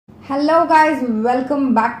Hello guys, welcome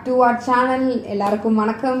back to our channel. எல்லாருக்கும்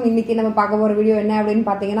வணக்கம். இன்னைக்கு நம்ம பார்க்க போற வீடியோ என்ன அப்படினு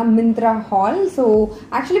பாத்தீங்கன்னா Myntra Haul. So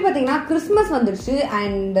actually பாத்தீங்கன்னா கிறிஸ்மஸ் வந்துருச்சு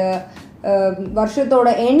and வருஷத்தோட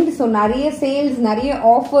எண்ட். ஸோ நிறைய சேல்ஸ், நிறைய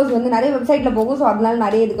ஆஃபர்ஸ் வந்து நிறைய வெப்சைட்ல போகும். ஸோ அதனால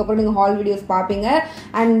நிறைய இதுக்கப்புறம் நீங்க ஹால் வீடியோஸ் பார்ப்பீங்க.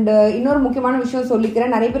 அண்ட் இன்னொரு முக்கியமான விஷயம்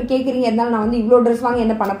சொல்லிக்கிறேன். நிறைய பேர் கேட்குறீங்க எதனால நான் வந்து இவ்வளோ ட்ரெஸ் வாங்கி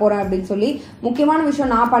என்ன பண்ண போறேன் அப்படின்னு சொல்லி. முக்கியமான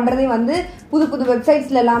விஷயம், நான் பண்றதே வந்து புது புது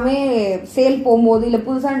வெப்சைட்ஸ்ல எல்லாமே சேல் போகும்போது இல்லை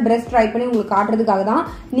புதுசான ட்ரெஸ் ட்ரை பண்ணி உங்களுக்கு காட்டுறதுக்காக தான்.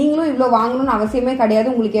 நீங்களும் இவ்வளோ வாங்கணும்னு அவசியமே கிடையாது.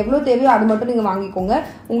 உங்களுக்கு எவ்வளோ தேவையோ அது மட்டும் நீங்க வாங்கிக்கோங்க.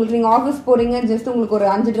 உங்களுக்கு நீங்க ஆஃபீஸ் போறீங்க, ஜஸ்ட் உங்களுக்கு ஒரு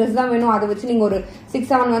 5 ட்ரெஸ் தான் வேணும், அதை வச்சு நீங்க ஒரு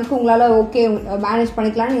 6-7 மந்த்ஸ்க்கு உங்களால ஓகே மேனேஜ்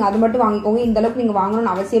பண்ணிக்கலாம். நீங்க அது மட்டும் வாங்கிக்கோங்க. இந்த அளவுக்கு நீங்க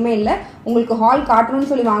வாங்கணும்னு அவசியமே இல்லை. உங்களுக்கு ஹால் காட்டணும்னு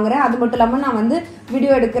சொல்லி வாங்குறேன். அது மட்டும் இல்லாம நான் வந்து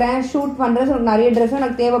வீடியோ எடுக்கிறேன், ஷூட் பண்றேன். ஸோ நிறைய ட்ரெஸ்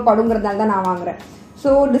எனக்கு தேவைப்படுங்கிறதால தான் நான் வாங்குறேன்.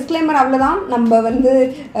 ஸோ டிஸ்க்ளைமர் அவ்வளோதான். நம்ம வந்து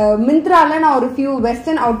மிந்த்ரால நான் ஒரு ஃபியூ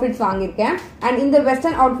வெஸ்டர்ன் அவுட்ஃபிட்ஸ் வாங்கியிருக்கேன். அண்ட் இந்த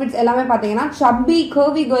வெஸ்டர்ன் அவுட்ஃபிட்ஸ் எல்லாமே பார்த்தீங்கன்னா சப்பி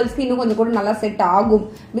கர்வி கேர்ள்ஸ்க்கு இன்னும் கொஞ்சம் கூட நல்லா செட் ஆகும்.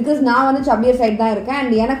 பிகாஸ் நான் வந்து சப்பியர் சைட் தான் இருக்கேன்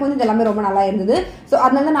அண்ட் எனக்கு வந்து இது எல்லாமே ரொம்ப நல்லா இருந்தது. ஸோ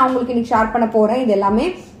அதனால நான் உங்களுக்கு இன்னைக்கு ஷேர் பண்ண போறேன். இது எல்லாமே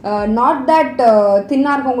நாட் தட்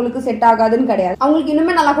தின்னா இருக்கவங்களுக்கு செட் ஆகாதுன்னு கிடையாது, அவங்களுக்கு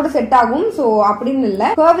இன்னுமே நல்லா கூட செட் ஆகும். ஸோ அப்படின்னு இல்லை,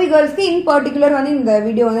 கர்வி கேர்ள்ஸ்க்கு இன் பர்டிகுலர் வந்து இந்த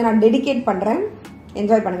வீடியோ வந்து நான் டெடிகேட் பண்றேன்.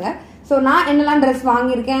 என்ஜாய் பண்ணுங்க. ஸோ நான் என்னெல்லாம் ட்ரெஸ்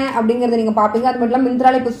வாங்கியிருக்கேன் அப்படிங்கறத நீங்க பாப்பீங்க. அது மட்டும் இல்லாம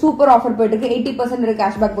மிந்த்ரால இப்போ சூப்பர் ஆஃபர் போயிட்டு இருக்கு. 80%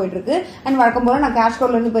 கேஷ்பேக் போயிட்டு இருக்கு. அண்ட் வழக்கம் போல நான்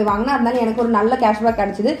CashKaro இருந்து போய் வாங்கினேன். அதனால எனக்கு ஒரு நல்ல கேஷ்பேக்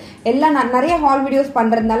கிடைச்சது. எல்லாம் நான் நிறைய ஹால் வீடியோஸ்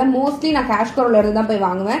பண்றதுனால மோஸ்ட்லி நான் CashKaro இருந்து தான் போய்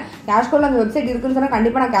வாங்குவேன். CashKaro அந்த வெப்சைட் இருக்குன்னு சொன்னா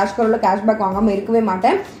கண்டிப்பா நான் CashKaro கேஷ்பேக் வாங்காம இருக்கவே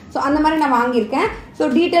மாட்டேன். ஸோ அந்த மாதிரி நான் வாங்கியிருக்கேன். ஸோ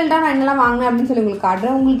டீட்டெயில்டா நான் என்னெல்லாம் வாங்கினேன் அப்படின்னு சொல்லி உங்களுக்கு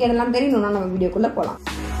காட்டுறேன். உங்களுக்கு என்னெல்லாம் தெரியணும்னா நம்ம வீடியோக்குள்ள போகலாம்.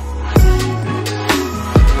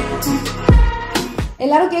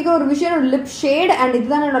 எல்லாரும் கேட்குற ஒரு விஷயம், ஒரு லிப் ஷேட். அண்ட்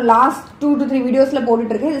இதுதான் என்னோட லாஸ்ட் 2 to 3 வீடியோஸ்ல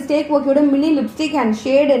போட்டுட்டு இருக்கேன். இது stack ஒர்க்கோட mini lipstick. And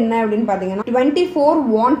shade என்ன அப்படின்னு பாத்தீங்கன்னா 24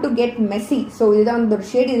 want to get messy. So இதுதான் ஒரு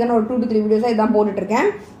ஷேட். இதுதான் ஒரு 2 to 3 வீடியோஸா இதான் போட்டுட்டு இருக்கேன்.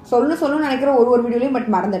 சொல்லணும்னு நினைக்கிற ஒரு வீடியோலையும்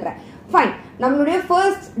பட் மறந்துடுறேன். ஃபைன். நம்மளுடைய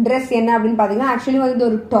ஃபர்ஸ்ட் ட்ரெஸ் என்ன அப்படின்னு பாத்தீங்கன்னா ஆக்சுவலி வந்து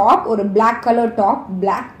ஒரு டாப், ஒரு black colour top.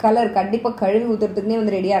 Black colour கண்டிப்பா கழுவி ஊத்துறதுக்குன்னே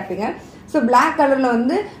வந்து ரெடியா இருப்பீங்க. ஸோ பிளாக் கலர்ல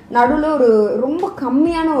வந்து நடுவில் ஒரு ரொம்ப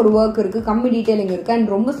கம்மியான ஒரு ஒர்க் இருக்கு, கம்மி டீடைலிங் இருக்கு.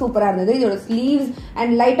 அண்ட் ரொம்ப சூப்பரா இருந்தது. இதோட ஸ்லீவ்ஸ்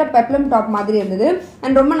அண்ட் லைட்டா பெப்ளம் டாப் மாதிரி இருந்தது.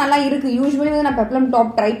 அண்ட் ரொம்ப நல்லா இருக்கு. யூஸ்வலி வந்து நான் பெப்ளம்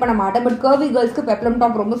டாப் ட்ரை பண்ண மாட்டேன், பட் கர்வி கேர்ள்ஸ்க்கு பெப்ளம்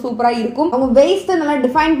டாப் ரொம்ப சூப்பரா இருக்கும். அவங்க வெயிஸ்ட் நல்லா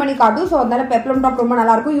டிஃபைன் பண்ணி காட்டும். ஸோ அதனால பெப்ளம் டாப் ரொம்ப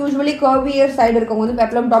நல்லா இருக்கும். யூஸ்வலி கர்வியர் சைடு இருக்கவங்க வந்து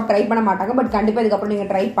பெப்ளம் டாப் ட்ரை பண்ண மாட்டாங்க, பட் கண்டிப்பா இதுக்கப்புறம் நீங்க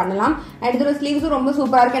ட்ரை பண்ணலாம். அண்ட் இதோட ஸ்லீவ்ஸும் ரொம்ப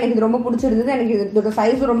சூப்பரா இருக்கு. எனக்கு இது ரொம்ப பிடிச்சிருந்தது. எனக்கு இதோட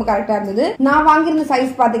சைஸும் ரொம்ப கரெக்டா இருந்தது. நான் வாங்கியிருந்த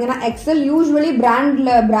சைஸ் பாத்தீங்கன்னா எக்ஸ்எல். யூஸ்வலி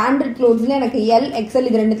பிராண்டட் க்ளோத்ஸ்ல எனக்கு எல், எக்ஸ்எல்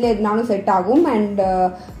இது ரெண்டுத்துல எதுனாலும் செட் ஆகும். அண்ட்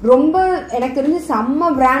ரொம்ப எனக்கு தெரிஞ்சு செம்ம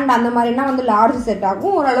பிராண்ட் அந்த மாதிரினா வந்து லார்ஜ் செட்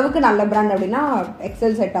ஆகும். ஓரளவுக்கு நல்ல பிராண்ட் அப்படின்னா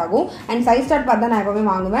எக்ஸ்எல் செட் ஆகும். அண்ட் சைஸ் ஸ்டார்ட் பார்த்தா நான் எப்பவுமே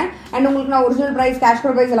வாங்குவேன். அண்ட் உங்களுக்கு நான் ஒரிஜினல் பிரைஸ்,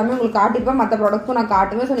 CashKaro பிரைஸ் எல்லாமே உங்களுக்கு காட்டிப்பேன். மற்ற ப்ராடக்ட்ஸும் நான்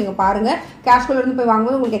காட்டுவேன். ஸோ நீங்க பாருங்க, CashKaro இருந்து போய்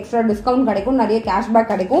வாங்கும்போது உங்களுக்கு எக்ஸ்ட்ரா டிஸ்கவுண்ட் கிடைக்கும், நிறைய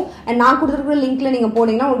கேஷ்பேக் கிடைக்கும். அண்ட் நான் கொடுத்துருக்கிற லிங்க்ல நீங்க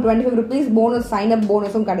போனீங்கன்னா உங்களுக்கு 25 rupees போனஸ், சைன் அப்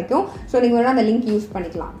போனஸும் கிடைக்கும். ஸோ நீங்க வேணா அந்த லிங்க் யூஸ்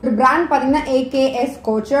பண்ணிக்கலாம். ஒரு பிராண்ட் பாத்தீங்கன்னா AKS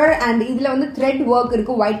கோச்சர். அண்ட் இதுல வந்து த்ரெட் ஒர்க்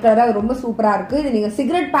இருக்கு, ஒயிட் கலரா, ரொம்ப சூப்பரா இருக்கு. இது நீங்க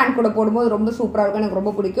சிகரெட் பேண்ட் கூட போடும்போது ரொம்ப சூப்பரா இருக்கும். எனக்கு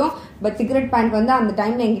ரொம்ப பிடிக்கும். பட் சிகரெட் பேண்ட் வந்து அந்த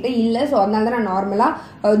டைம்ல என்கிட்ட இல்ல. ஸோ அதனால தான் நான் நார்மலா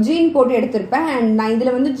ஜீன் போட்டு எடுத்திருப்பேன். அண்ட் நான்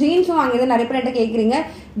இதுல வந்து ஜீன்ஸும் வாங்கியது. நிறைய பேர் என்கிட்ட கேக்குறீங்க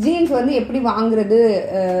ஜீன்ஸ் வந்து எப்படி வாங்குறது,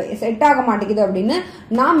 செட் ஆக மாட்டேங்குது அப்படின்னு.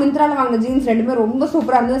 நான் மிந்த்ரால வாங்கின ஜீன்ஸ் ரெண்டுமே ரொம்ப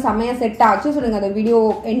சூப்பரா இருந்தது, செம்மையா செட் ஆச்சு. ஸோ நீங்க அந்த வீடியோ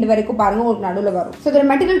எண்ட் வரைக்கும் பாருங்க, உங்களுக்கு நடுவில் வரும். ஸோ இதோட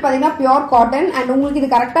மெட்டீரியல் பாத்தீங்கன்னா பியூர் காட்டன். அண்ட் உங்களுக்கு இது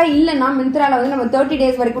கரெக்டா இல்லைன்னா மிந்த்ரால வந்து நம்ம 30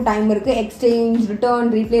 days வரைக்கும் டைம் இருக்கு எக்ஸ்சேஞ்ச், ரிட்டர்ன்,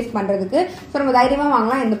 ரீப்ளேஸ் பண்றதுக்கு. ஸோ நம்ம தைரியமா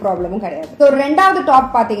வாங்கலாம், எந்த ப்ராப்ளமும் கிடையாது. ஸோ ரெண்டாவது டாப்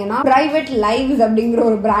பாத்தீங்கன்னா பிரைவேட் லைவ்ஸ் அப்படிங்கிற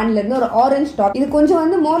ஒரு பிராண்ட்ல இருந்து ஒரு ஆரஞ்சு டாப். இது கொஞ்சம்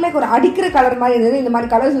வந்து மோர் லைக் ஒரு அடிக்கிற கலர் மாதிரி இருந்தது. இந்த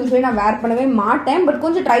மாதிரி கலர்ஸ் யூஸ்வலி நான் வேர் பண்ணவே மாட்டேன், பட்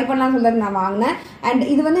கொஞ்சம் ட்ரை பண்ணலாம்னு சொல்லி நான் வாங்கினேன். அண்ட்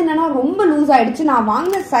இது வந்து என்னன்னா ரொம்ப லூஸ் ஆயிடுச்சு. நான்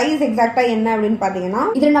வாங்கின சைஸ் எக்ஸாக்டா என்ன அப்படின்னு பாத்தீங்கன்னா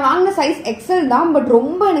இதுல நான் வாங்கின சைஸ் எக்ஸ்எல் தான், பட்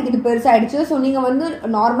ரொம்ப எனக்கு இது பெருசாயிடுச்சு. ஸோ நீங்க வந்து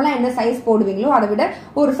நார்மலா என்ன சைஸ் போடுவீங்களோ அதை விட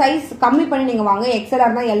ஒரு சைஸ் கம்மி பண்ணி நீங்க வாங்க. எக்ஸ்எல்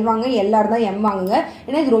இருந்தா எல் வாங்க, எல் இருந்தா எம் வாங்குங்க.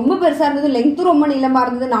 ஏன்னா இது ரொம்ப பெருசா இருந்தது, லெங்த் ரொம்ப நீளமா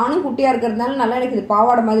இருந்தது. நானும் குட்டியா இருக்கிறதுனால நல்லா எனக்கு இது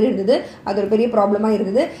பாவாடை மாதிரி இருந்தது. அது ஒரு பெரிய ப்ராப்ளமா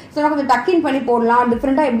இருந்தது. ஸோ நான் கொஞ்சம் டக்கின் பண்ணி போடலாம்,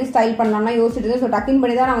 டிஃப்ரெண்டா எப்படி ஸ்டைல் பண்ணலாம்னா யோசிச்சுட்டு. ஸோ டக்கின்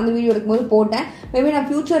பண்ணி தான் நான் வந்து வீடியோ எடுக்கும்போது போட்டேன். மேபி நான்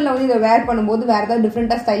ஃபியூச்சர்ல வந்து இதை வேர் பண்ணும்போது வேற ஏதாவது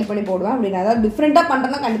டிஃப்ரெண்டா ஸ்டைல் பண்ணி போடுவேன். அப்படின்னு அதாவது டிஃப்ரெண்டா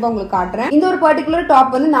பண்றேன்னா கண்டிப்பா உங்களுக்கு காட்டுறேன். இந்த ஒரு பர்டிகுலர்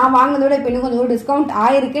டாப் வந்து நான் வாங்கினதோட இப்போ இன்னும் கொஞ்சம் டிஸ்கவுண்ட்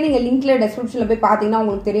ஆயிருக்கு. நீங்க லிங்க்ல டிஸ்கிரிப்ஷன்ல போய் பாத்தீங்கன்னா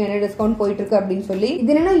உங்களுக்கு தெரியும் என்ன டிஸ்கவுண்ட் போயிட்டு இருக்கு அப்படின்னு சொல்லி.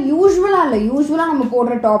 இது என்ன யூஸ்வலா இல்ல, யூஸ்வலா நம்ம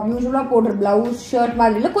போடுற டாப், யூஸ்வலா போடுற பிளவுஸ், ஷர்ட்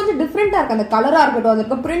மாதிரி இல்ல, கொஞ்சம் டிஃப்ரெண்டா இருக்கு. அந்த கலரா இருக்கட்டும்,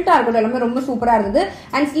 அதுக்கு பிரிண்டா இருக்கட்டும், எல்லாமே ரொம்ப சூப்பரா இருந்தது.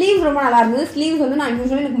 அண்ட் ஸ்லீவ்ஸ் ரொம்ப நல்லா இருந்தது. ஸ்லீவ்ஸ் வந்து நான்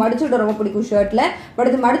யூஸ்வலி எனக்கு மடிச்சு விட ரொம்ப பிடிக்கும் ஷர்ட்ல. பட்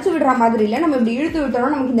இது மடிச்சு விடுற மாதிரி இல்ல, நம்ம இப்படி இழுத்து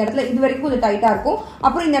விட்டோம்னா நமக்கு இந்த இடத்துல இது வரைக்கும் கொஞ்சம் டைட்டா இருக்கும்.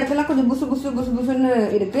 அப்புறம் இந்த இடத்துல கொஞ்சம் புசு புசு புசு புசுன்னு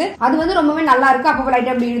இருக்கு. அது வந்து ரொம்பவே நல்லா இருக்கு. அப்போ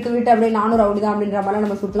லைட்டா அப்படி இழுத்து விட்டு அப்படியே நானும் ரவுடி தான் அப்படின்ற மாதிரி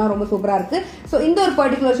நம்ம சுத்தலாம். ரொம்ப சூப்பரா இருக்கு. சோ இந்த ஒரு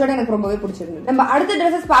பர்டிகுலர் ஷர்ட் எனக்கு ரொம்பவே பிடிச்சிருக்கு. நம்ம அடுத்த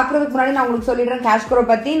ட்ரெஸ்ஸஸ் பாக்குறதுக்கு முன்னாடி நான் உங்களுக்கு சொல்லிடுறேன் CashKaro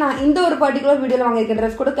பத்தி. நான் இந்த ஒரு பர்டிகுலர் வீடியோல வாங்கியிருக்க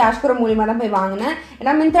ட்ரெஸ் கூட CashKaro மூலியமா தான் போய் வாங்கினேன்.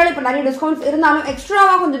 ஏன்னா மிந்த்ரால இப்ப நிறைய டிஸ்கவுண்ட்ஸ் இருந்தாலும்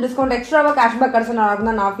எக்ஸ்ட்ராவா கொஞ்சம் டிஸ்கவுண்ட் எக்ஸ்ட்ராவா கேஷ்பேக் கிடைச்சா நல்லா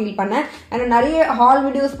இருக்கும் தான் நான் ஃபீல் பண்ணேன். ஏன்னா நிறைய ஹால்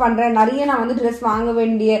வீடியோஸ் பண்றேன், நிறைய நான் வந்து ட்ரெஸ் வாங்க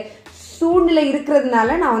வேண்டிய சூழ்நிலை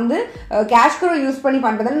இருக்கிறதுனால நான் வந்து CashKaro யூஸ் பண்ணி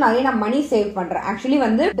பண்றதுல நிறைய நான் மணி சேவ் பண்றேன். ஆக்சுவலி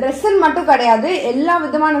வந்து ட்ரெஸ் மட்டும் கிடையாது, எல்லா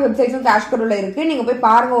விதமான வெப்சைட்ஸும் CashKaroல இருக்கு. நீங்க போய்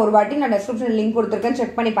பாருங்க ஒரு வாட்டி. நான் டிஸ்கிரிப்ஷன் லிங்க் கொடுத்துருக்கேன்,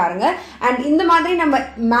 செக் பண்ணி பாருங்க. அண்ட் இந்த மாதிரி நம்ம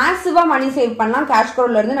மேசிவா மணி சேவ் பண்ணலாம்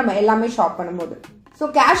CashKaroல இருந்து நம்ம எல்லாமே ஷாப் பண்ணும்போது. ஸோ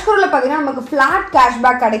CashKaroல பார்த்தீங்கன்னா நமக்கு ஃபிளாட்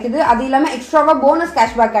கேஷ்பேக் கிடைக்குது, அது இல்லாமல் எக்ஸ்ட்ராவா போனஸ்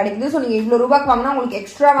கேஷ்பேக் கிடைக்குது. ஸோ நீங்கள் இவ்வளோ ரூபாய்க்கு வாங்கினா உங்களுக்கு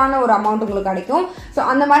எக்ஸ்ட்ராவான ஒரு அமௌண்ட் உங்களுக்கு கிடைக்கும். ஸோ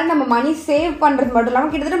அந்த மாதிரி நம்ம மணி சேவ் பண்ணுறது மட்டும்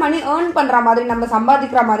இல்லாமல் கிட்டத்தட்ட மணி ஏர்ன் பண்ணுற மாதிரி, நம்ம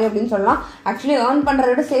சம்பாதிக்கிற மாதிரி அப்படின்னு சொல்லலாம். ஆக்சுவலி ஏர்ன் பண்ணுறத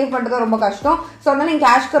விட சேவ் பண்ணுறது ரொம்ப கஷ்டம். ஸோ அதனால நீங்கள்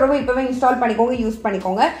CashKaroவை இப்போவே இன்ஸ்டால் பண்ணிக்கோங்க, யூஸ்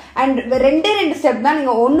பண்ணிக்கோங்க. அண்ட் ரெண்டு ஸ்டெப் தான்.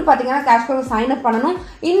 நீங்கள் ஒன்று பார்த்தீங்கன்னா CashKaro சைன் அப் பண்ணணும்,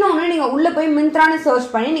 இன்னொன்று நீங்கள் உள்ளே போய் மிந்த்ரான்னு சர்ச்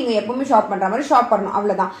பண்ணி நீங்கள் எப்பவுமே ஷாப் பண்ணுற மாதிரி ஷாப் பண்ணணும்,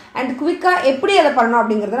 அவ்வளோதான். அண்ட் குவிக்காக எப்படி அதை பண்ணணும்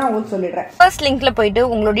அப்படிங்கிறத நான் உங்களுக்கு சொல்லிடுறேன். ஃபர்ஸ்ட் லிங்க்ல போயிட்டு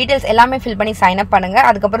உங்களோட டீடைல்ஸ் எல்லாமே ஃபில் பண்ணி சைன் அப் பண்ணுங்க.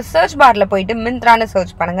 அதுக்கப்புறம் சர்ச் பார்ல போயிட்டு மிந்த்ரான்னு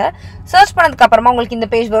சர்ச் பண்ணுங்க. சர்ச் பண்ணதுக்கு அப்புறமா உங்களுக்கு இந்த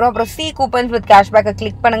பேஜ் வரும். அப்புறம் சி கூப்பன்ஸ் வித் கேஷ்பேக்கை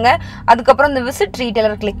கிளிக் பண்ணுங்க. அதுக்கப்புறம் இந்த விசிட்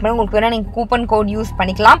ரீட்டைலர் கிளிக் பண்ணி உங்களுக்கு வேணா நீங்க கூப்பன் கோட் யூஸ்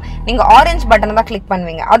பண்ணிக்கலாம். நீங்க ஆரஞ்சு பட்டனை தான் கிளிக்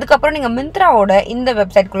பண்ணுவீங்க. அதுக்கப்புறம் நீங்க மிந்த்ராவோட இந்த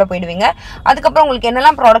வெப்சைட் குள்ள போயிடுவீங்க. அதுக்கப்புறம் உங்களுக்கு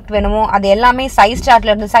என்னெல்லாம் ப்ராடக்ட் வேணுமோ அது எல்லாமே சைஸ்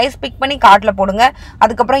சார்ட்ல இருந்து சைஸ் பிக் பண்ணி கார்ட்ல போடுங்க.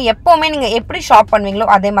 அதுக்கப்புறம் எப்பவுமே நீங்க எப்படி ஷாப் பண்ணுவீங்களோ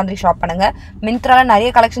அதே மாதிரி ஷாப் பண்ணுங்க. மிந்த்ரால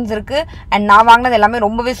நிறைய கலெக்ஷன்ஸ் இருக்கு. அண்ட் நான் வாங்கினது எல்லாமே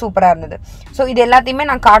ரொம்பவே சூப்பரா இருந்தது. ஸோ இது எல்லாத்தையுமே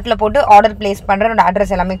நான் கார்ட்ல போட்டு ஆர்டர் பிளேஸ் பண்றேன்,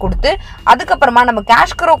 அட்ரஸ் எல்லாமே கொடுத்து. அதுக்கப்புறமா நம்ம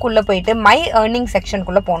CashKaroக்குள்ள போயிட்டு மை ஏர்னிங்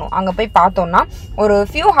செக்ஷனுக்குள்ள போகணும். அங்க போய் பார்த்தோம்னா ஒரு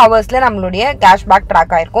ஃபியூ ஹவர்ஸ்ல நம்மளுடைய கேஷ்பேக்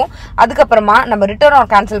ட்ராக் ஆயிருக்கும். அதுக்கப்புறமா நம்ம ரிட்டர்ன் ஆர்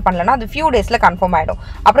கேன்சல் பண்ணலன்னா அது ஃபியூ டேஸ்ல கன்ஃபார்ம் ஆயிடும்.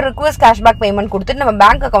 அப்புறம் ரிக்வெஸ்ட் கேஷ்பேக் பேமெண்ட் கொடுத்துட்டு நம்ம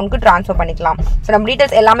பேங்க் அக்கௌண்ட்க்கு ட்ரான்ஸ்ஃபர் பண்ணிக்கலாம். ஸோ நம்ம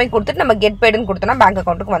டீடைல்ஸ் எல்லாமே கொடுத்துட்டு நம்ம கெட் பேடுன்னு கொடுத்தோம்னா பேங்க்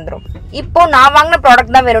அக்கௌண்ட்டுக்கு வந்துடும். இப்போ நான் வாங்கின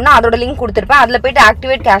ப்ராடக்ட் தான் வேணும்னா அதோட லிங்க் கொடுத்துருப்பேன், அதுல போயிட்டு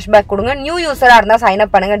ஆக்டிவேட் கேஷ்பேக் கொடுங்க. நியூ யூசரா இருந்தா சைன்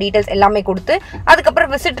அப் பண்ணுங்க, டீடைல்ஸ் எல்லாமே கொடுத்து.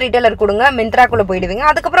 அதுக்கப்புறம் விசிட் ரீட்டைலர் கொடுங்க, மிந்த்ராக்குள்ள போயிடுவீங்க.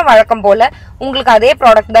 அதுக்கப்புறம் வழக்கம் போல உங்களுக்கு அதே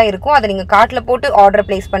ப்ராடக்ட் தான் இருக்கும், அதை நீங்க கார்ட்ல போட்டு ஆர்டர்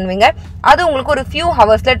பிளேஸ் பண்ணுவீங்க. அது உங்களுக்கு ஒரு ஃபியூ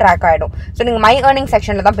ஹவர்ஸ்ல ட்ராக் ஆயிடும். ஸோ நீங்க மை ஏர்னிங்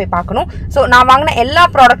செக்ஷன்ல தான் போய் பார்க்கணும். ஸோ நான் வாங்கின எல்லா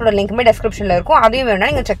ப்ராடக்டோட லிங்க்குமே டிஸ்கிரிப்ஷன்ல இருக்கும், அதையும்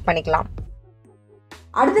வேணும்னா நீங்க செக் பண்ணிக்கலாம்.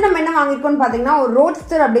 அடுத்து நம்ம என்ன வாங்கிருக்கோம்னு பாத்தீங்கன்னா ஒரு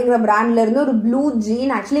ரோட்ஸ்டர் அப்படிங்கிற பிராண்ட்ல இருந்து ஒரு ப்ளூ ஜீன்.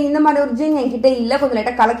 ஆக்சுவலி இந்த மாதிரி ஒரு ஜீன் என்கிட்ட இல்ல, கொஞ்சம்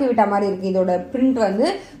லைட்டா கலக்கி விட்ட மாதிரி இருக்கு இதோட பிரிண்ட் வந்து.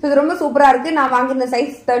 இது ரொம்ப சூப்பரா இருக்கு. நான் வாங்கின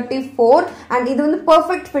சைஸ் 34 அண்ட் இது வந்து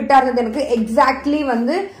பெர்ஃபெக்ட் ஃபிட்டா இருந்தது எனக்கு. எக்ஸாக்ட்லி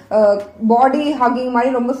வந்து பாடி ஹக்கிங்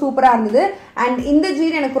மாதிரி ரொம்ப சூப்பரா இருந்தது. அண்ட் இந்த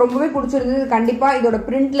ஜீன் எனக்கு ரொம்பவே பிடிச்சிருந்தது. கண்டிப்பா இதோட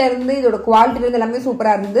பிரிண்ட்ல இருந்து இதோட குவாலிட்டில இருந்து எல்லாமே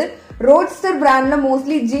சூப்பரா இருந்தது. ரோட்ஸ்டர் பிராண்ட்ல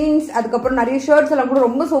மோஸ்ட்லி ஜீன்ஸ் அதுக்கப்புறம் நிறைய ஷர்ட்ஸ் எல்லாம் கூட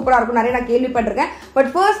ரொம்ப சூப்பரா இருக்கும், நிறைய நான் கேள்விப்பட்டிருக்கேன். பட்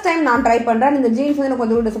ஃபர்ஸ்ட் டைம் நான் ட்ரை பண்றேன். இந்த ஜீன்ஸ் வந்து எனக்கு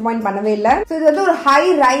கொஞ்சம் டிசப்பாயிண்ட் பண்ணவே இல்லை. ஸோ இது வந்து ஒரு ஹை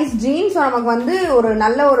ரைஸ் ஜீன்ஸ். நமக்கு வந்து ஒரு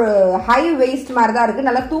நல்ல ஒரு ஹை வெயிஸ்ட் மாதிரி தான் இருக்கு,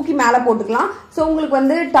 நல்லா தூக்கி மேல போட்டுக்கலாம். ஸோ உங்களுக்கு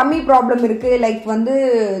வந்து டம்மி ப்ராப்ளம் இருக்கு, லைக் வந்து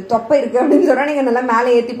தொப்பை இருக்கு அப்படின்னு சொன்னா நீங்க நல்லா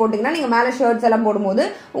மேலே ஏற்றி போட்டீங்கன்னா நீங்க மேலே ஷர்ட்ஸ் எல்லாம் போடும்போது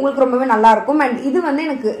உங்களுக்கு ரொம்பவே நல்லா இருக்கும். அண்ட் இது வந்து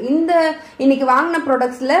எனக்கு இந்த இன்னைக்கு வாங்கின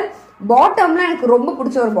ப்ராடக்ட்ஸ்ல பாட்டம்ல எனக்கு ரொம்ப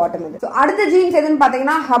பிடிச்ச ஒரு பாட்டம் இது. அடுத்த ஜீன்ஸ் எதுன்னு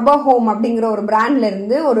பாத்தீங்கன்னா ஹபர் ஹோம் அப்படிங்கிற ஒரு பிராண்ட்ல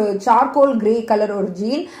இருந்து ஒரு சார்கோல் கிரே கலர் ஒரு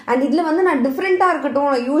ஜீன். அண்ட் இதுல வந்து நான் டிஃப்ரெண்டா இருக்கட்டும்,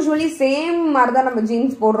 யூஸ்வலி சேம் மாதிரி தான் நம்ம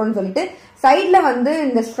ஜீன்ஸ் போடுறோம்னு சொல்லிட்டு சைட்ல வந்து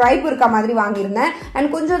இந்த ஸ்ட்ரைப் இருக்க மாதிரி வாங்கியிருந்தேன்.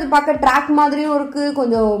 அண்ட் கொஞ்சம் அது பார்க்க ட்ராக் மாதிரியும் இருக்கு,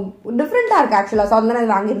 கொஞ்சம் டிஃப்ரெண்டா இருக்கு ஆக்சுவலா. ஸோ அதனால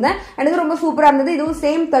அது வாங்கியிருந்தேன். அண்ட் இது ரொம்ப சூப்பரா இருந்தது. இதுவும்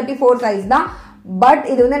சேம் 34 சைஸ் தான். பட்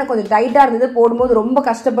இது வந்து எனக்கு கொஞ்சம் டைட்டா இருந்தது, போடும்போது ரொம்ப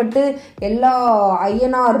கஷ்டப்பட்டு எல்லா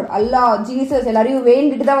ஐயனார் அல்லா ஜீசஸ் எல்லாரையும்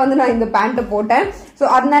வேண்டிட்டு தான் வந்து நான் இந்த பேண்ட்டை போட்டேன். ஸோ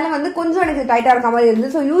அதனால வந்து கொஞ்சம் எனக்கு டைட்டா இருக்க மாதிரி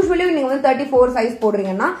இருந்தது. ஸோ யூஸ்வலி நீங்க வந்து 34 சைஸ்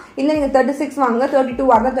போடுறீங்கன்னா இல்ல நீங்க 36 வாங்க, 32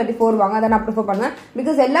 வாங்க, 34 வாங்க, அதை நான் ப்ரிஃபர் பண்ணுவேன்.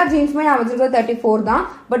 பிகாஸ் எல்லா ஜீன்ஸுமே நான் வச்சிருக்கிறது 34 தான்.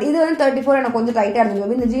 பட் இது வந்து 34 எனக்கு கொஞ்சம் டைட்டா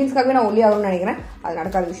இருந்தது. இந்த ஜீன்ஸ்க்காகவே நான் ஒல்லி ஆகணும்னு நினைக்கிறேன், அது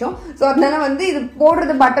நடக்காத விஷயம். ஸோ அதனால வந்து இது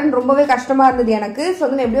போடுறது பட்டன் ரொம்பவே கஷ்டமா இருந்தது எனக்கு. ஸோ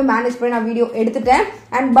வந்து எப்படியோ மேனேஜ் பண்ணி நான் வீடியோ எடுத்துட்டேன்.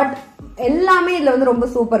 அண்ட் பட் எல்லாமே இதுல வந்து ரொம்ப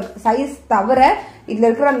சூப்பர். சைஸ் தவிர இதுல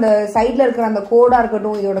இருக்கிற அந்த சைட்ல இருக்கிற அந்த கோடா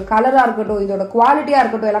இருக்கட்டும், இதோட கலரா இருக்கட்டும், இதோட குவாலிட்டியா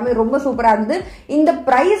இருக்கட்டும், எல்லாமே ரொம்ப சூப்பரா இருந்தது. இந்த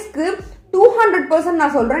பிரைஸ்க்கு 200%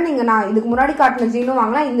 நான் சொல்றேன். நீங்க நான் இதுக்கு முன்னாடி காட்டின ஜீனும்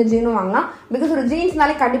வாங்கலாம், இந்த ஜீனும் வாங்கலாம். பிகாஸ் ஒரு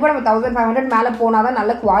ஜீன்ஸ்னாலே கண்டிப்பா நம்ம 1500 மேல போனாதான்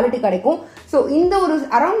நல்ல குவாலிட்டி கிடைக்கும். ஸோ இந்த ஒரு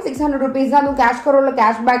அரௌண்ட் 600 rupees தான். அதுவும் CashKaroல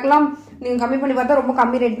கேஷ்பேக்லாம் நீங்க கம்மி பண்ணி பார்த்தா ரொம்ப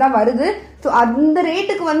கம்மி ரேட் தான் வருது. ஸோ அந்த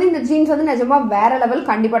ரேட்டுக்கு வந்து இந்த ஜீன்ஸ் வந்து நிஜமா வேற லெவல்,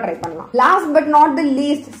 கண்டிப்பா ட்ரை பண்ணலாம். Last but not the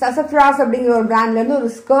least, சசப்ராஸ் அப்படிங்கிற ஒரு பிராண்ட்ல இருந்து ஒரு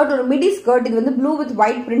ஸ்கர்ட், ஒரு மிடி ஸ்கர்ட். இது வந்து ப்ளூ வித்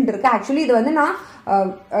ஒயிட் பிரிண்ட் இருக்கு. ஆக்சுவலி இது வந்து நான்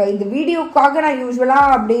இந்த வீடியோக்காக நான் யூஸ்வலா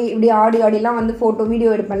அப்படி இப்படி ஆடிலாம் வந்து போட்டோ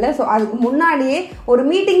வீடியோ எடுப்பேன்ல. ஸோ அதுக்கு முன்னாடியே ஒரு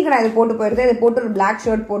மீட்டிங்க்கு நான் இதை போட்டு போயிருந்தேன். இதை போட்டு ஒரு பிளாக்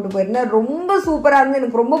ஷர்ட் போட்டு போயிருந்தேன். ரொம்ப சூப்பரா இருந்து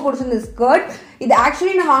எனக்கு ரொம்ப பிடிச்சிருந்த ஸ்கர்ட். இது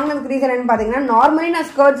ஆக்சுவலி நான் வாங்கினதுக்கு ரீசன் என்னன்னு பாத்தீங்கன்னா, நார்மலி நான்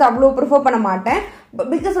ஸ்கர்ட்ஸ் அவ்வளோ ப்ரிஃபர் பண்ண மாட்டேன்.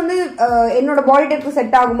 பிகாஸ் வந்து என்னோட பாடி டைப்புக்கு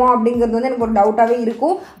செட் ஆகுமோ அப்படிங்கிறது வந்து எனக்கு ஒரு டவுட்டாவே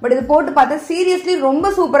இருக்கும். பட் இது போட்டு பார்த்தேன், சீரியஸ்லி ரொம்ப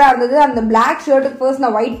சூப்பரா இருந்தது. அந்த பிளாக் ஷர்ட்டுக்கு ஃபர்ஸ்ட்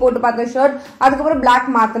நான் ஒயிட் போட்டு பார்த்தேன் ஷர்ட், அதுக்கப்புறம் பிளாக்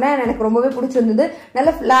மாத்தினேன். எனக்கு ரொம்பவே பிடிச்சிருந்தது.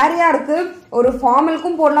 நல்ல ஃபிளாரியா இருக்கு. ஒரு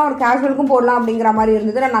ஃபார்மலுக்கும் போடலாம், ஒரு கேஷுவலுக்கும் போடலாம் அப்படிங்கிற மாதிரி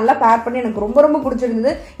இருந்தது. நான் நல்லா பேர் பண்ணி எனக்கு ரொம்ப ரொம்ப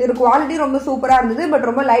பிடிச்சிருந்தது. இதோட குவாலிட்டி ரொம்ப சூப்பரா இருந்தது. பட்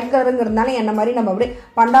ரொம்ப லைட் கலருங்கிறதுனால என்ன மாதிரி நம்ம அப்படியே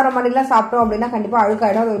பண்டார மாதிரிலாம் சாப்பிட்டோம் அப்படின்னா கண்டிப்பா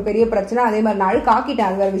அழுக்காயிடும். அது ஒரு பெரிய பிரச்சனை. அதே மாதிரி நான் அழுக்காக்கிட்டேன்,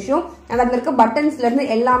 அது வேற விஷயம். அதுல இருக்க பட்டன்ஸ்ல இருந்து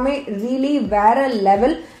எல்லாமே ரியலி வேற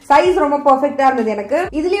லெவல். சைஸ் ரொம்ப பெர்ஃபெக்ட்டா இருந்தது எனக்கு.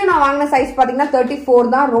 இதுலயும் நான் வாங்கின சைஸ் பாத்தீங்கன்னா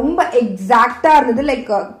 34 தான். ரொம்ப எக்ஸாக்டா இருந்தது.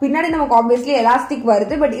 லைக் பின்னாடி நமக்கு ஆப்வியஸ்லி எலாஸ்டிக்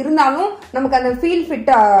வருது, பட் இருந்தாலும் நமக்கு அந்த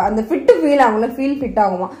ஃபிட் ஃபீல் ஆகும்ல,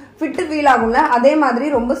 ஃபிட் ஆகும்ல, அதே மாதிரி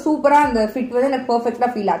ரொம்ப சூப்பரா அந்த ஃபிட் வந்து எனக்கு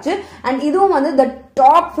பெர்ஃபெக்ட்டா ஃபீல் ஆச்சு. அண்ட் இதுவும் வந்து த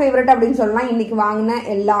டாப் ஃபேவரட் அப்படின்னு சொல்லலாம் இன்னைக்கு வாங்கின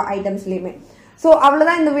எல்லா ஐட்டம்ஸ்லயுமே. ஸோ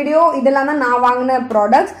அவ்வளோதான் இந்த வீடியோ. இதெல்லாம் தான் நான் வாங்கின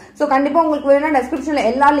ப்ராடக்ட்ஸ். ஸோ கண்டிப்பாக உங்களுக்கு வேணும்னா டெஸ்கிரிப்ஷனில்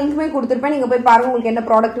எல்லா லிங்க்குமே கொடுத்துருப்பேன். நீங்கள் போய் பாருங்க, உங்களுக்கு என்ன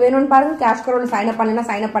ப்ராடக்ட் வேணும்னு பாருங்க. கேஷ்கரோவில் சைன் அப் பண்ணலாம்,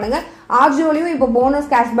 சைன் அப் பண்ணுங்க. ஆர்ஜியோலையும் இப்போ போனஸ்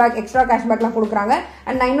கேஷ்பேக், எக்ஸ்ட்ரா கேஷ்பேக்லாம் கொடுக்குறாங்க.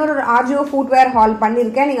 அண்ட் நான் இன்னொரு ஆர்ஜியோ ஃபுட்வேர் ஹால்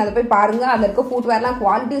பண்ணியிருக்கேன். நீங்கள் அதை போய் பாருங்க. அதில் இருக்க ஃபுட்வேர்லாம்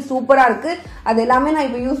குவாலிட்டி சூப்பராக இருக்கு. அது எல்லாமே நான்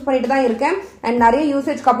இப்போ யூஸ் பண்ணிட்டு தான் இருக்கேன். அண்ட் நிறைய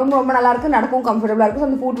யூசேஜ்க்கு அப்புறம் ரொம்ப நல்லா இருக்கு, நடக்கும் கம்ஃபர்டபுளாக இருக்கு.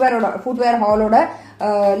 ஸோ அந்த ஃபுட்வேர் ஹாலோட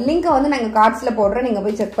லிங்கை வந்து நான் எங்கள் கார்ட்ஸில் போடுறேன், நீங்கள்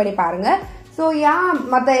போய் செக் பண்ணி பாருங்க. ஸோ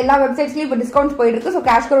மற்ற எல்லா வெப்சைட்ஸ்லையும் இப்போ டிஸ்கவுண்ட்ஸ் போயிட்டு இருக்கு. ஸோ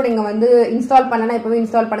கேஷ்கரோ நீங்கள் வந்து இன்ஸ்டால் பண்ணனா இப்போவே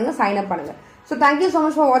இன்ஸ்டால் பண்ணுங்க, சைன் அப் பண்ணுங்க. So thank you so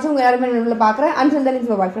much for வாட்சிங். உங்க எல்லாருமே பார்க்குறேன். Until then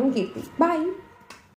it's by from Keerthi. Bye.